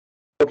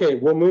Okay,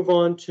 we'll move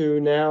on to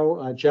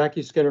now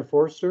Jackie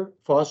Skinner-Foster,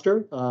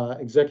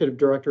 Executive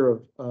Director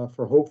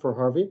for Hope for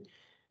Harvey.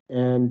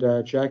 And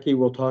Jackie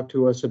will talk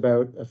to us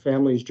about a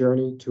family's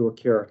journey to a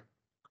cure.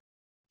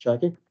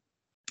 Jackie?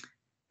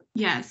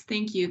 Yes,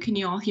 thank you. Can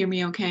you all hear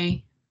me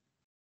okay?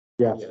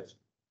 Yes.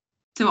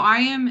 So I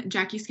am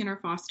Jackie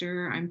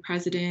Skinner-Foster. I'm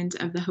president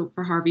of the Hope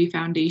for Harvey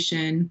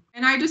Foundation.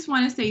 And I just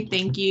want to say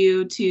thank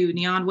you to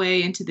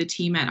Neonway and to the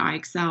team at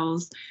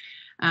iExcels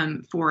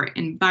for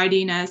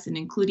inviting us and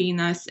including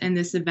us in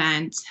this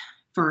event,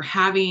 for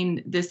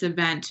having this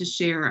event to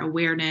share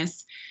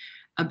awareness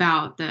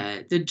about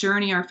the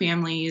journey our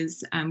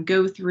families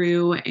go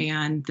through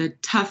and the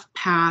tough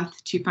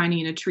path to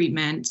finding a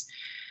treatment.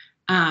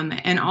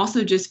 And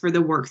also just for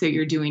the work that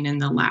you're doing in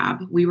the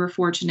lab. We were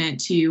fortunate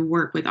to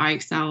work with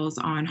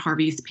iExcels on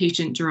Harvey's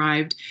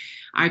patient-derived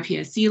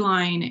iPSC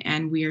line,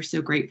 and we are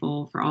so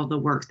grateful for all the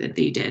work that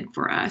they did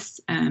for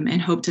us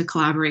and hope to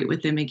collaborate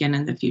with them again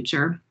in the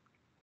future.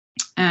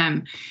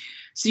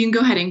 So you can go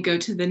ahead and go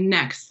to the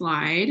next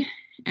slide,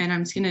 and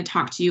I'm just going to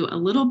talk to you a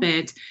little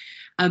bit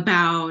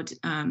about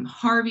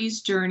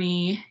Harvey's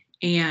journey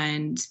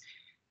and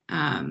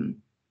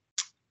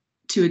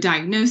to a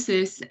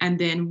diagnosis, and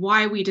then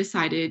why we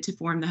decided to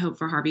form the Hope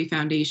for Harvey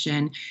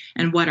Foundation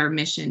and what our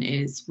mission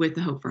is with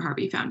the Hope for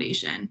Harvey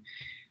Foundation.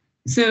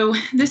 So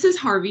this is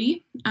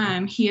Harvey.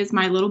 He is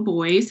my little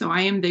boy, so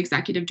I am the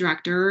executive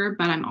director,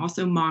 but I'm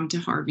also mom to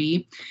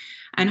Harvey.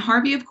 And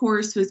Harvey, of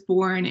course, was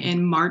born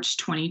in March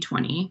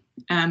 2020,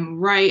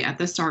 right at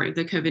the start of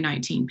the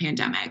COVID-19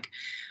 pandemic.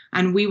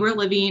 And we were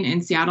living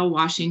in Seattle,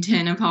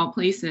 Washington, of all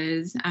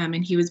places,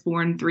 and he was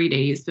born 3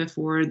 days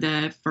before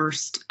the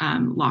first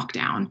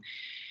lockdown.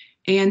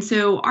 And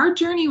so our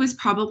journey was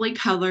probably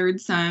colored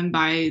some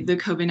by the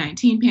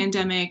COVID-19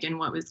 pandemic and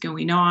what was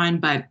going on.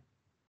 But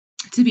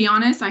to be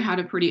honest, I had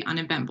a pretty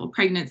uneventful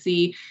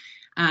pregnancy.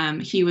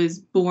 He was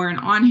born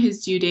on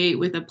his due date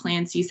with a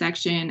planned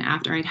C-section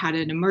after I'd had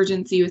an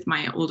emergency with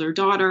my older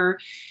daughter.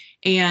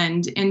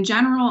 And in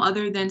general,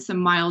 other than some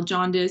mild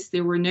jaundice,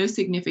 there were no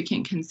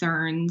significant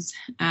concerns.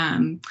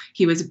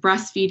 He was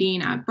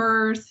breastfeeding at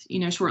birth,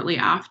 shortly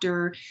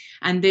after,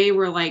 and they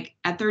were like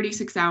at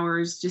 36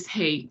 hours, just,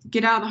 hey,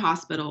 get out of the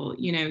hospital.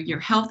 You're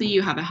healthy,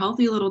 you have a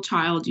healthy little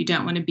child, you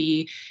don't want to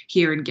be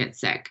here and get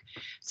sick.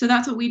 So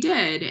that's what we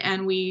did.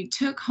 And we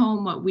took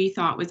home what we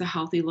thought was a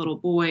healthy little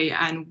boy.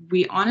 And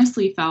we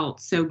honestly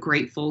felt so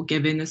grateful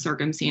given the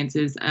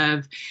circumstances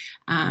of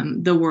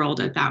the world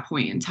at that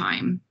point in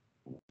time.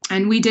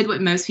 And we did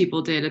what most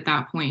people did at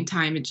that point in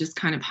time. It just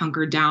kind of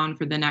hunkered down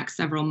for the next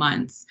several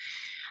months.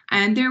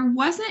 And there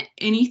wasn't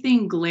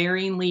anything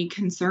glaringly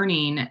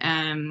concerning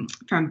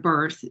from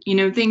birth,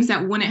 things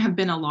that wouldn't have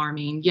been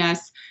alarming.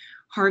 Yes,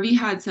 Harvey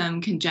had some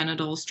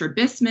congenital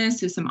strabismus,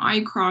 so some eye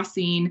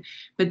crossing,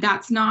 but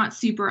that's not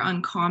super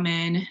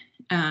uncommon.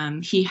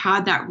 He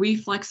had that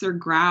reflexor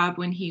grab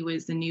when he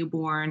was a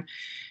newborn.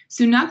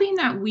 So nothing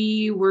that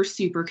we were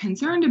super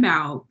concerned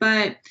about.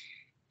 But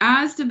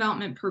as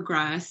development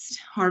progressed,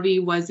 Harvey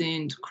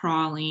wasn't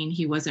crawling,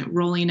 he wasn't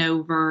rolling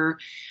over.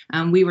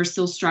 We were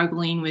still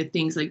struggling with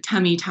things like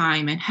tummy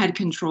time and head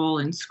control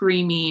and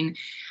screaming.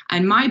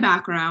 And my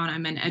background,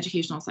 I'm an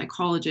educational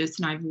psychologist,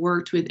 and I've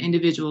worked with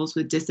individuals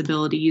with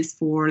disabilities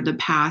for the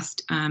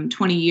past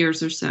 20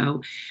 years or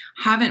so.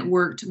 Haven't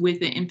worked with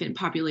the infant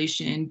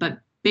population, but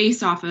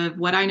based off of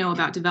what I know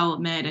about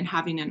development and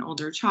having an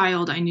older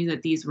child, I knew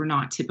that these were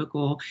not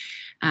typical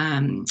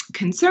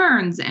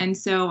concerns. And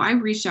so I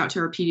reached out to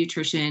our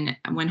pediatrician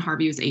when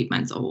Harvey was 8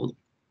 months old.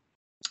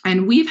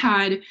 And we've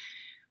had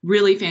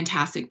really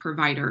fantastic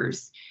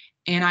providers.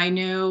 And I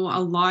know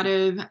a lot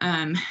of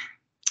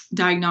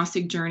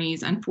diagnostic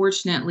journeys,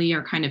 unfortunately,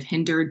 are kind of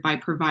hindered by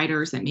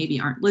providers that maybe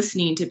aren't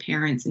listening to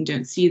parents and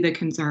don't see the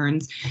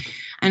concerns.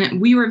 And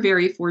we were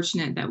very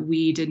fortunate that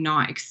we did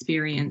not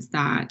experience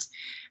that.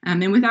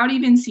 And without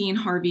even seeing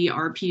Harvey,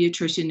 our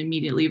pediatrician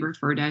immediately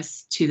referred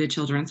us to the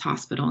Children's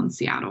Hospital in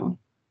Seattle.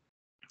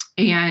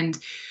 And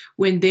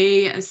when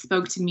they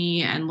spoke to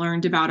me and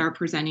learned about our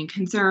presenting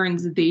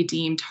concerns, they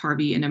deemed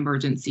Harvey an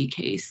emergency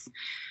case.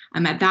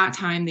 At that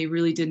time, they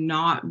really did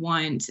not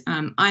want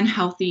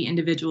unhealthy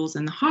individuals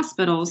in the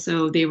hospital,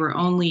 so they were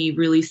only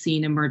really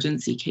seeing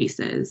emergency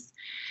cases.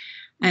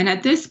 And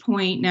at this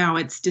point, now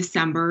it's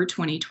December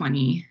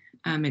 2020.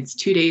 It's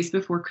 2 days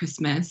before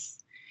Christmas,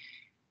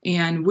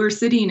 and we're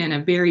sitting in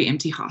a very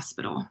empty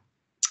hospital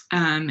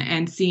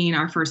and seeing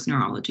our first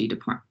neurology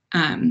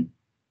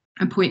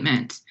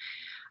appointment.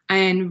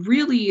 And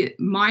really,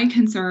 my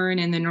concern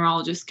and the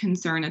neurologist's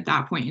concern at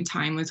that point in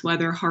time was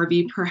whether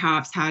Harvey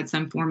perhaps had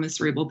some form of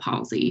cerebral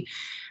palsy.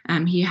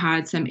 He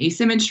had some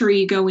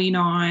asymmetry going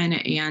on,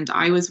 and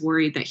I was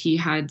worried that he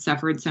had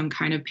suffered some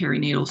kind of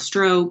perinatal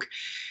stroke.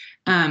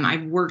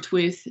 I've worked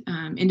with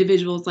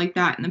individuals like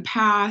that in the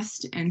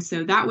past, and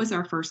so that was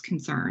our first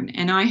concern.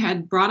 And I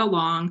had brought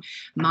along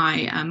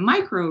my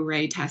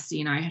microarray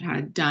testing I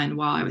had done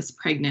while I was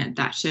pregnant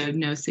that showed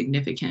no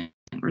significant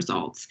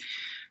results.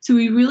 So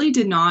we really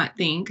did not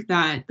think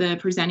that the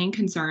presenting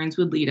concerns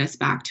would lead us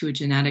back to a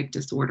genetic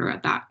disorder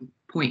at that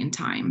point in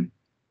time.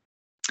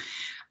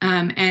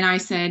 And I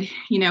said,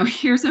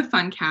 here's a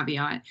fun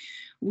caveat.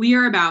 We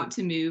are about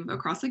to move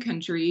across the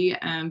country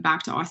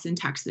back to Austin,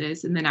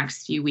 Texas in the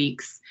next few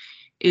weeks.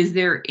 Is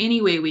there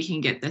any way we can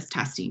get this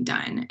testing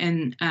done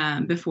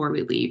and before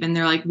we leave? And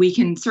they're like, we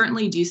can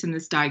certainly do some of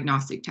this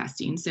diagnostic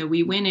testing. So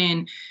we went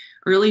in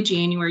early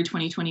January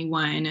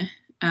 2021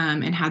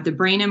 and had the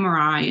brain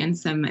MRI and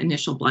some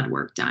initial blood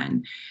work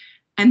done.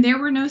 And there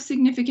were no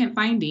significant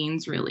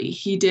findings, really.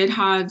 He did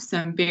have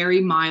some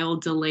very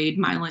mild delayed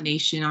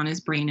myelination on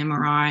his brain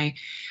MRI,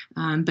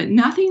 but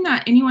nothing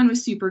that anyone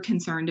was super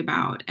concerned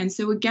about. And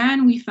so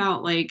again, we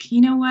felt like,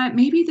 you know what,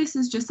 maybe this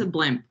is just a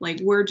blimp. Like,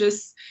 we're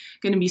just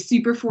going to be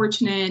super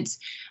fortunate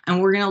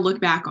and we're going to look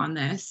back on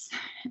this.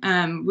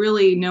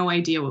 Really no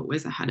idea what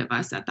was ahead of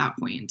us at that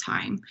point in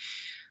time.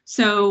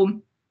 So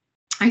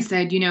I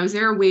said, is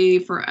there a way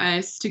for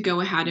us to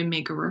go ahead and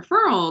make a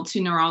referral to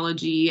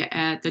neurology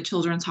at the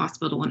Children's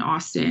Hospital in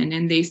Austin?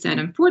 And they said,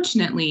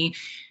 unfortunately,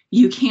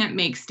 you can't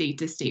make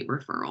state-to-state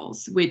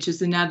referrals, which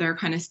is another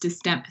kind of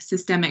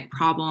systemic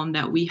problem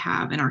that we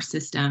have in our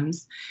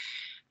systems.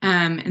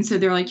 And so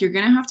they're like, you're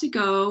going to have to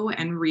go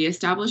and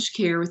reestablish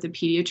care with a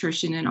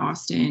pediatrician in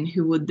Austin,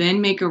 who would then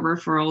make a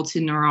referral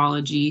to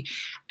neurology.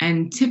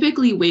 And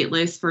typically wait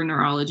lists for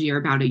neurology are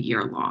about a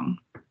year long.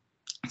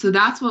 So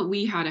that's what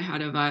we had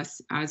ahead of us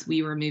as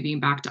we were moving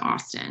back to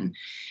Austin.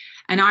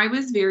 And I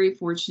was very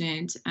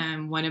fortunate.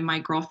 One of my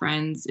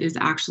girlfriends is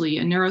actually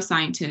a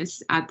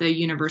neuroscientist at the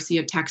University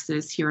of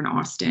Texas here in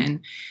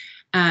Austin.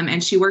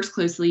 And she works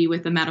closely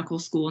with the medical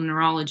school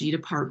neurology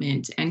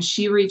department. And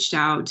she reached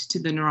out to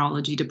the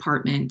neurology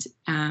department.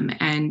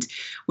 And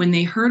when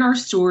they heard our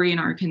story and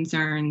our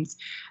concerns,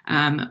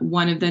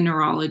 one of the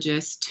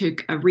neurologists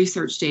took a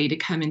research day to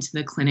come into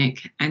the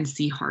clinic and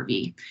see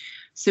Harvey.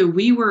 So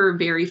we were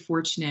very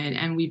fortunate,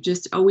 and we've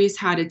just always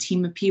had a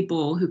team of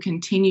people who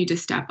continue to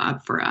step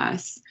up for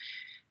us.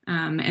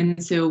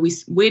 And so we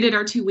waited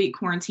our 2-week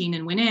quarantine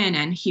and went in,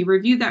 and he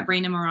reviewed that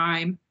brain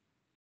MRI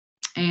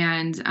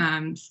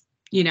and,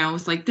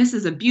 was like, this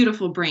is a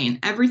beautiful brain.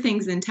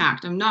 Everything's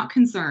intact. I'm not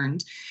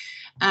concerned.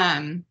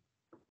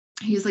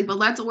 He's like, but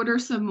let's order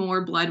some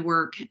more blood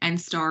work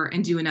and start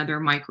and do another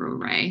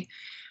microarray.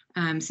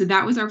 So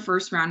that was our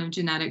first round of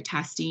genetic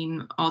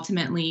testing,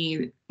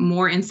 ultimately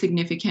more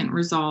insignificant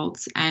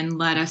results, and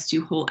led us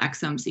to whole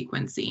exome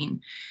sequencing.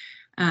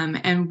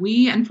 And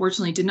we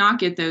unfortunately did not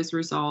get those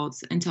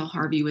results until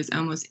Harvey was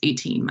almost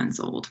 18 months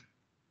old.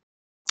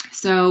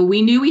 So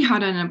we knew we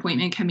had an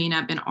appointment coming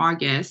up in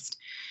August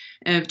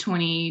of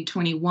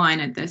 2021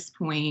 at this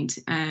point,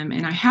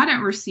 and I hadn't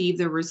received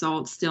the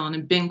results still, and it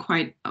had been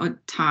quite a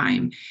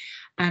time.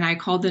 And I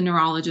called the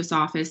neurologist's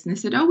office and they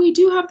said, oh, we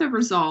do have the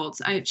results.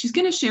 She's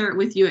going to share it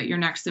with you at your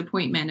next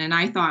appointment. And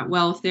I thought,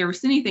 well, if there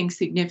was anything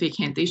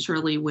significant, they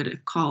surely would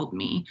have called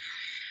me.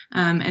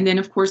 And then,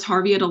 of course,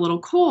 Harvey had a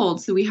little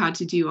cold, so we had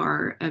to do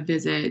our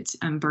visit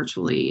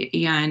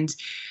virtually. And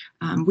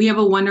we have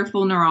a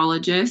wonderful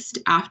neurologist.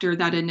 After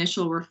that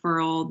initial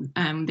referral,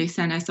 they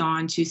sent us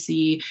on to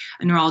see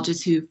a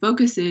neurologist who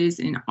focuses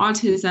in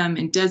autism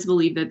and does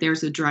believe that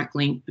there's a direct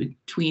link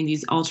between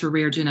these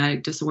ultra-rare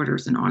genetic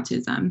disorders and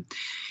autism.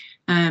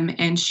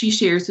 And she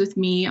shares with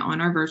me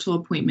on our virtual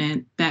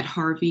appointment that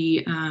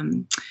Harvey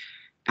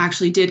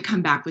actually did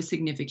come back with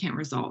significant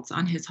results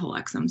on his whole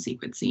exome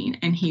sequencing,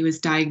 and he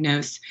was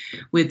diagnosed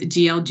with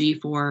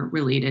DLG4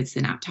 related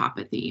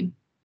synaptopathy.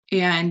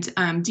 And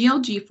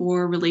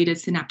DLG4 related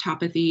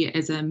synaptopathy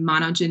is a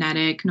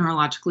monogenetic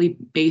neurologically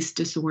based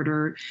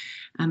disorder.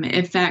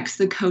 It affects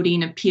the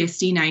coding of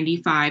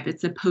PSD-95.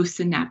 It's a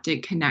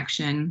postsynaptic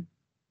connection.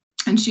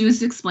 And she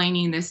was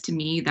explaining this to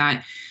me,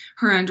 that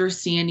her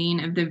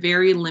understanding of the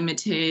very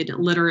limited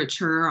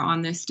literature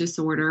on this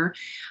disorder,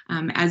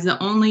 as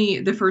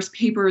the first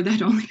paper that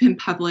had only been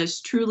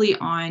published truly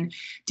on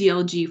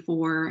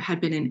DLG4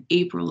 had been in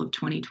April of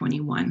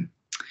 2021.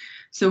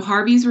 So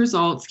Harvey's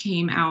results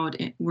came out,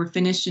 were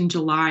finished in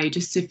July,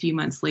 just a few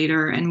months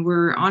later, and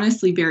we're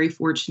honestly very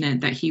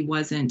fortunate that he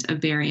wasn't a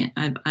variant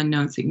of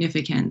unknown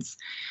significance.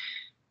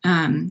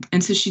 And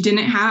so she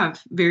didn't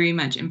have very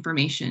much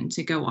information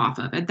to go off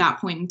of. At that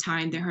point in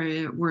time,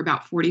 there were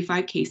about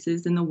 45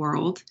 cases in the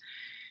world.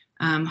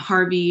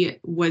 Harvey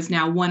was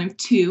now one of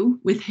 2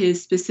 with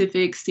his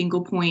specific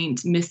single point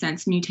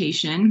missense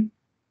mutation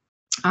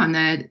on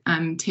the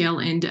tail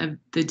end of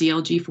the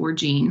DLG4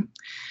 gene.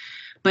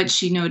 But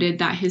she noted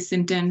that his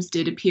symptoms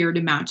did appear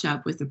to match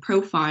up with the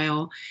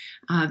profile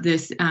of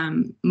this,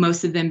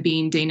 most of them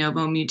being de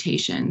novo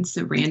mutations,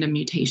 so random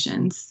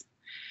mutations.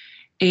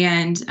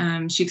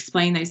 And she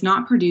explained that he's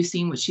not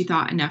producing what she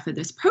thought enough of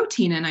this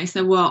protein. And I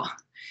said, well,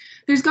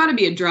 there's got to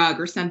be a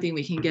drug or something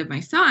we can give my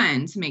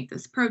son to make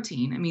this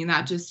protein. I mean,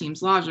 that just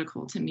seems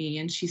logical to me.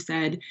 And she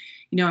said,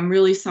 I'm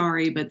really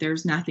sorry, but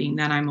there's nothing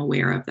that I'm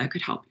aware of that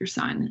could help your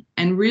son.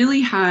 And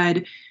really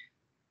had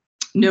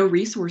no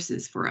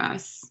resources for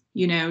us,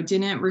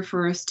 didn't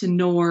refer us to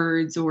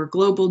NORDS or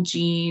Global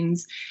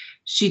Genes.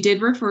 She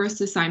did refer us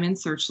to Simon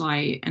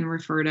Searchlight and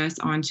referred us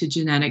on to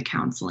genetic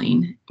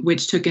counseling,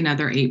 which took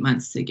another 8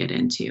 months to get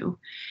into.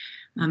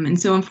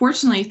 And so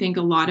unfortunately, I think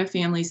a lot of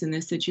families in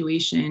this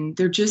situation,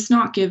 they're just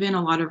not given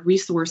a lot of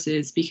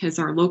resources because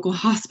our local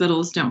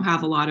hospitals don't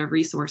have a lot of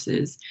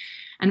resources.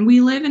 And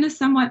we live in a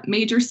somewhat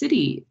major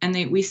city, and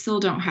we still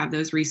don't have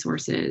those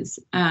resources.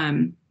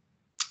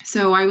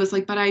 So I was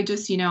like, but I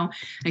just,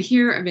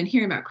 I've been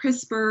hearing about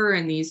CRISPR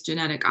and these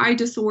genetic eye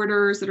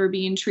disorders that are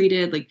being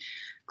treated. Like,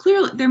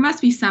 clearly there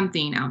must be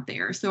something out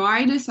there. So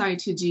I decided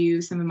to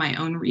do some of my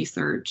own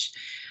research.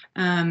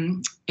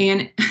 And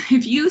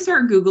if you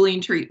start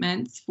Googling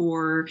treatments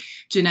for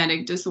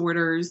genetic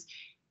disorders,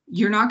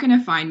 you're not going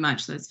to find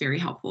much that's very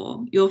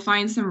helpful. You'll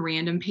find some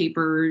random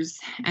papers,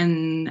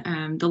 and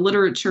the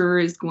literature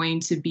is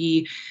going to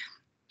be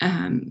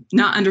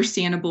not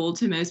understandable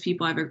to most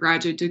people. I have a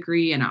graduate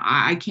degree, and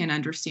I can't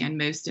understand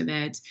most of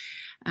it.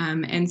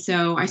 And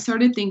so I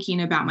started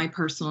thinking about my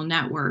personal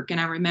network,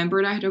 and I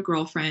remembered I had a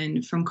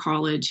girlfriend from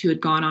college who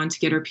had gone on to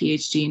get her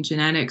PhD in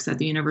genetics at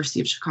the University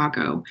of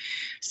Chicago.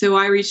 So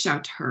I reached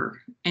out to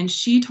her, and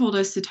she told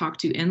us to talk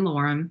to In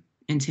Lorem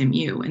and Tim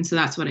Yu. And so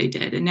that's what I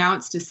did. And now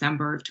it's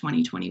December of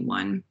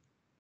 2021.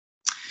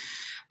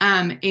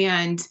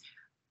 And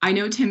I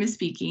know Tim is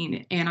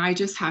speaking, and I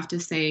just have to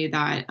say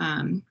that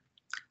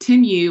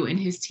Tim Yu and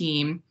his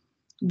team,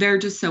 they're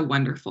just so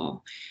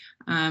wonderful.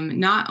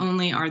 Not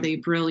only are they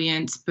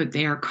brilliant, but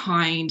they are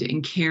kind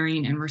and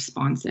caring and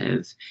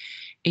responsive.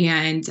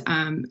 And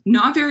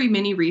not very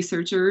many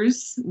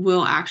researchers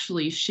will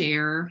actually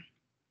share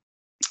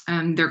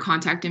their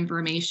contact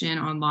information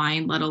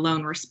online, let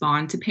alone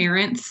respond to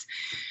parents.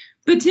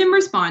 But Tim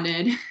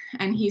responded,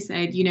 and he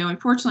said,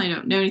 unfortunately, I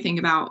don't know anything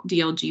about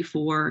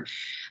DLG4,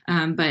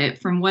 but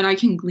from what I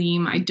can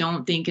glean, I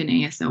don't think an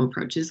ASO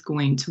approach is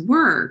going to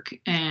work,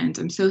 and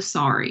I'm so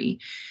sorry.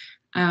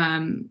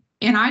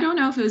 And I don't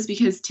know if it was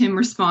because Tim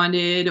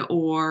responded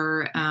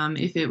or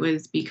if it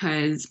was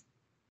because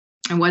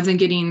I wasn't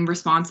getting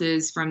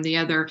responses from the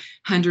other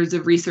hundreds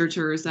of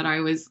researchers that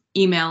I was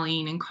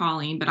emailing and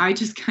calling, but I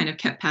just kind of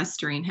kept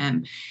pestering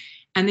him.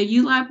 And the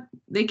ULab,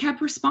 they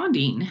kept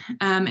responding,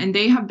 and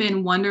they have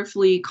been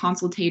wonderfully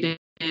consultative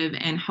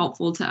and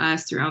helpful to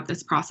us throughout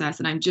this process,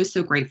 and I'm just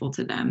so grateful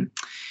to them.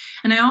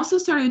 And I also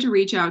started to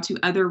reach out to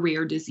other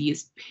rare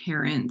disease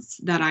parents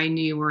that I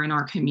knew were in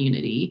our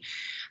community.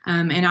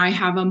 And I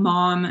have a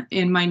mom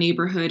in my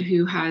neighborhood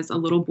who has a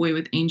little boy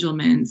with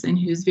Angelman's and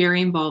who's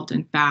very involved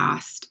in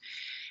FAST.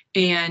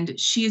 And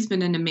she's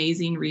been an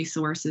amazing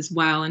resource as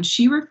well. And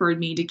she referred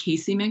me to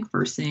Casey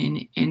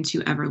McPherson and to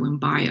Everloom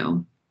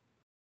Bio.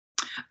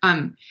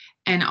 And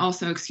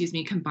also,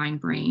 Combined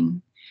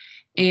Brain.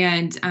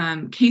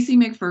 And Casey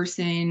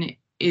McPherson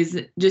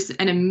is just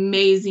an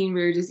amazing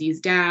rare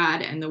disease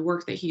dad and the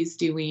work that he's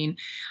doing.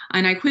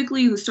 And I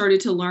quickly started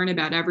to learn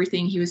about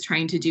everything he was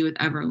trying to do with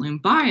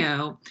Everloom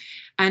Bio.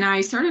 And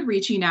I started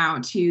reaching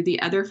out to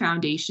the other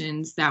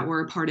foundations that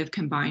were a part of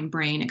Combined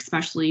Brain,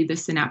 especially the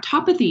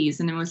synaptopathies,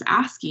 and I was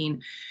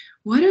asking,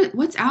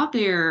 what's out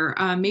there?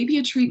 Maybe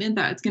a treatment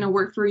that's going to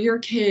work for your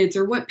kids,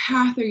 or what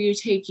path are you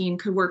taking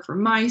could work for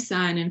my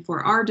son and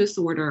for our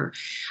disorder?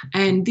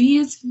 And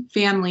these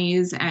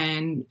families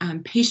and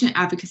patient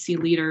advocacy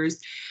leaders,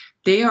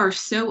 they are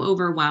so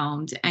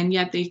overwhelmed, and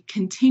yet they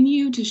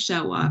continue to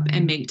show up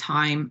and make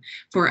time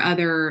for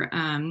other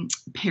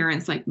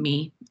parents like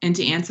me and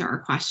to answer our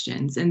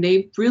questions. And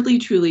they've really,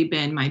 truly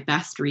been my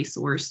best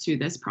resource through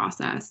this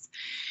process.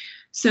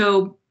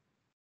 So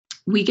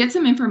we get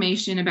some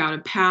information about a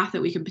path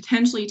that we could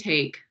potentially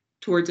take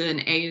towards an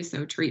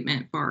ASO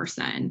treatment for our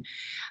son.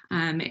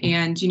 And,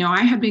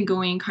 I have been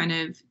going kind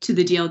of to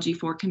the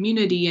DLG4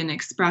 community and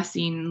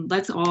expressing,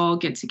 let's all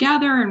get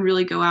together and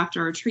really go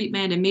after our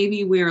treatment. And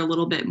maybe we're a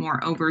little bit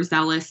more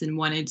overzealous and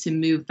wanted to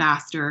move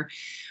faster.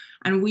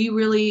 And we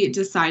really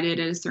decided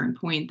at a certain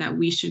point that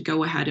we should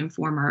go ahead and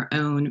form our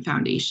own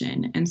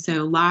foundation. And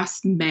so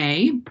last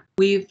May,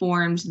 we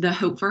formed the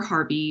Hope for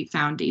Harvey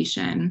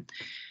Foundation.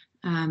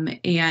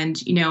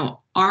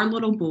 Our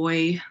little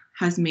boy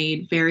has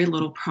made very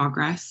little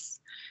progress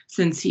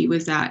since he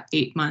was that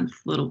 8-month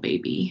little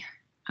baby.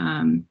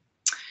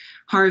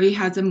 Harvey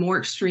has a more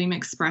extreme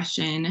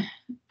expression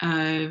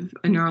of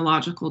a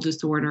neurological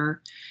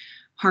disorder.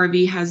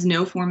 Harvey has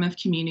no form of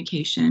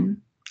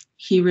communication.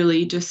 He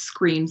really just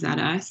screams at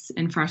us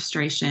in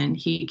frustration.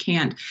 He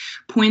can't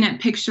point at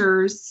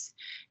pictures.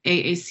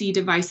 AAC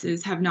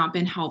devices have not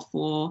been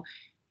helpful.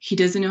 He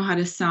doesn't know how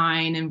to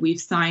sign, and we've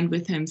signed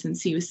with him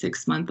since he was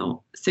 6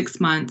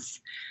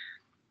 months.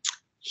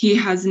 He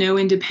has no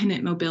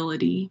independent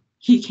mobility.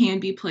 He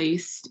can be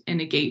placed in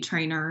a gait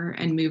trainer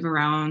and move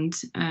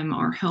around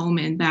our home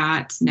in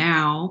that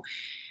now,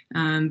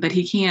 but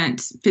he can't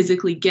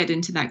physically get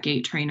into that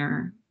gait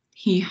trainer.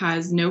 He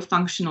has no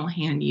functional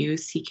hand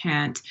use. He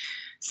can't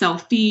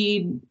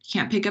self-feed,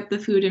 can't pick up the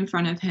food in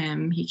front of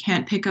him. He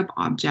can't pick up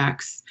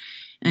objects,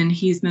 and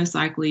he's most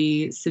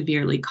likely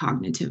severely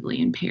cognitively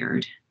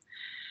impaired.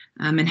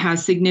 And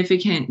has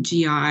significant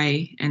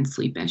GI and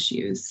sleep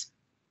issues.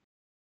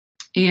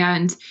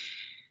 And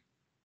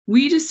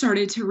we just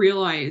started to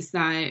realize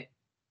that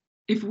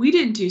if we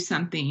didn't do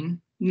something,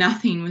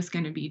 nothing was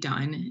going to be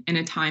done in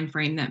a time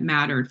frame that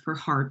mattered for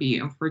Harvey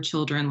or for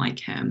children like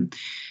him.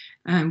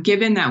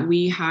 Given that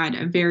we had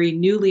a very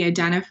newly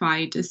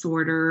identified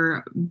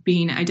disorder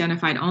being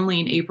identified only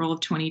in April of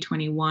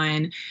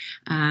 2021,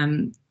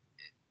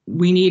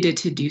 we needed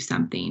to do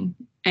something.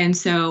 And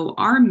so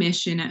our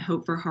mission at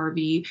Hope for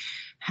Harvey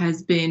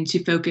has been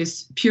to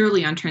focus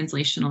purely on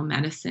translational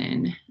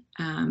medicine.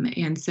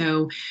 And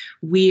so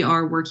we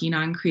are working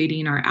on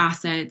creating our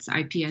assets,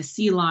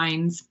 IPSC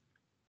lines,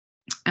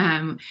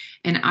 and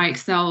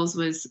IXLs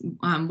was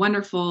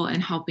wonderful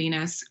in helping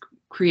us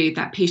create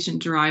that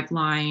patient-derived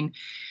line.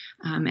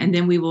 And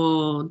then we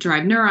will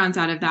drive neurons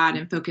out of that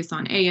and focus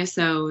on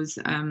ASOs,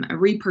 a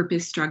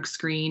repurposed drug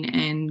screen,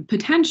 and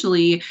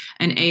potentially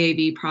an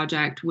AAV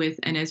project with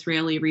an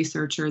Israeli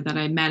researcher that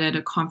I met at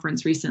a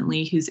conference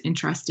recently who's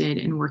interested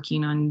in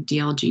working on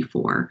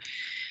DLG4.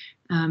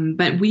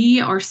 But we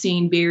are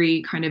staying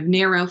very kind of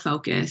narrow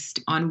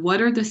focused on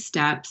what are the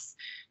steps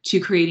to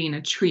creating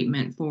a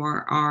treatment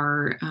for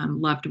our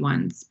loved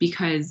ones,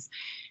 because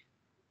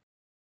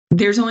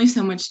there's only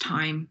so much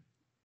time.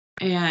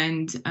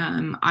 And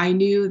I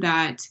knew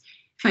that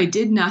if I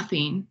did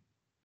nothing,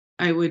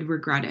 I would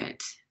regret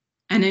it.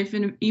 And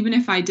even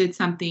if I did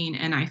something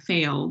and I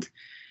failed,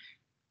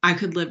 I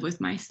could live with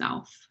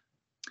myself.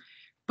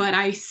 But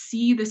I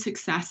see the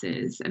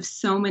successes of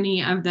so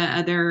many of the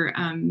other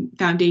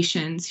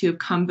foundations who have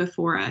come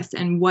before us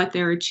and what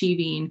they're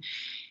achieving.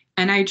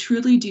 And I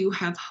truly do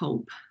have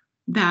hope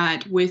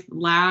that with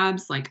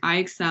labs like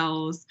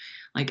IXLs,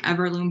 like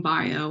Everloom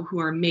Bio, who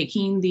are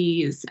making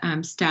these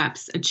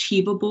steps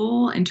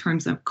achievable in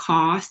terms of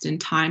cost and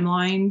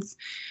timelines,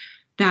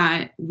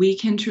 that we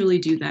can truly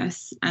do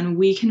this and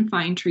we can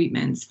find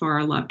treatments for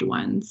our loved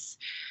ones.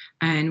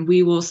 And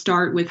we will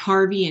start with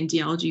Harvey and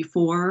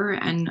DLG4.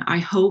 And I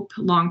hope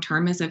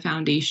long-term as a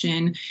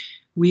foundation,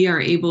 we are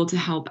able to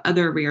help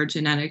other rare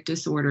genetic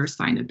disorders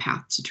find a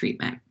path to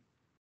treatment.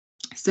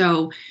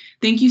 So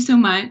thank you so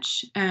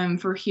much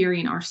for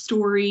hearing our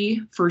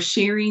story, for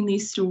sharing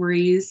these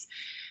stories.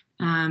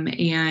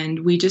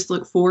 And we just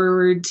look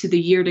forward to the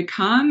year to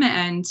come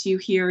and to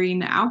hearing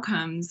the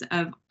outcomes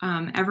of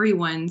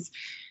everyone's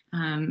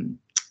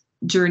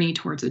journey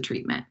towards a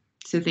treatment.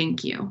 So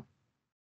thank you.